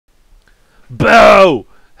Boo!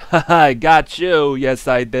 I got you. Yes,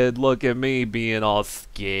 I did. Look at me being all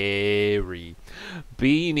scary.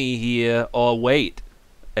 Beanie here. Oh, wait.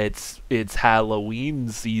 It's Halloween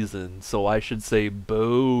season, so I should say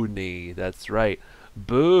Boonie. That's right.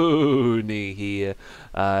 Boonie here.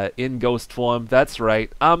 In ghost form. That's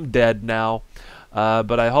right. I'm dead now.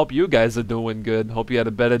 But I hope you guys are doing good. Hope you had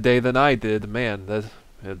a better day than I did. Man,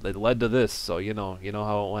 it led to this, so you know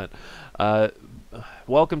how it went. Uh,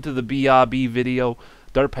 Welcome to the BRB video.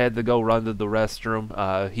 Derp had to go run to the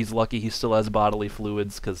restroom. He's lucky he still has bodily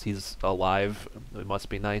fluids because he's alive. It must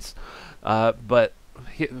be nice. But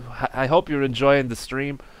I hope you're enjoying the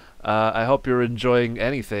stream. I hope you're enjoying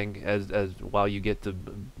anything as while you get to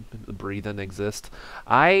breathe and exist.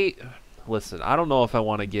 Listen. I don't know if I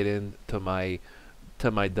want to get into my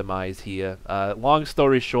demise here. Long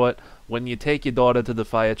story short, when you take your daughter to the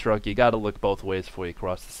fire truck, you gotta look both ways before you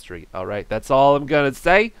cross the street. Alright, that's all I'm gonna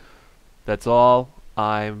say. That's all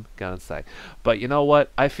I'm gonna say. But you know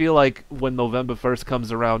what? I feel like when November 1st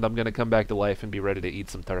comes around, I'm gonna come back to life and be ready to eat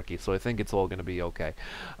some turkey. So I think it's all gonna be okay.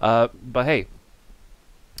 But hey,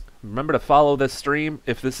 remember to follow this stream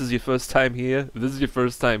if this is your first time here. If this is your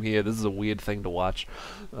first time here, this is a weird thing to watch.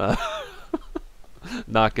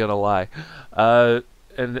 Not gonna lie.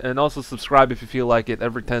 And also subscribe if you feel like it.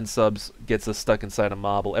 Every 10 subs gets us stuck inside a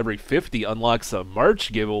marble. Every 50 unlocks a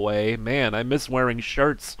merch giveaway. Man, I miss wearing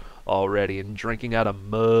shirts already and drinking out of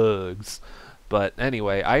mugs. But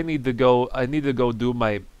anyway, I need to go do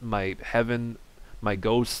my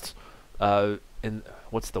ghost in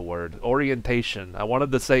what's the word? Orientation. I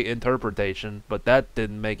wanted to say interpretation, but that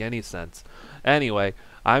didn't make any sense. Anyway,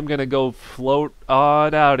 I'm gonna go float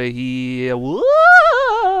on out of here.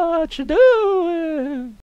 What you doing?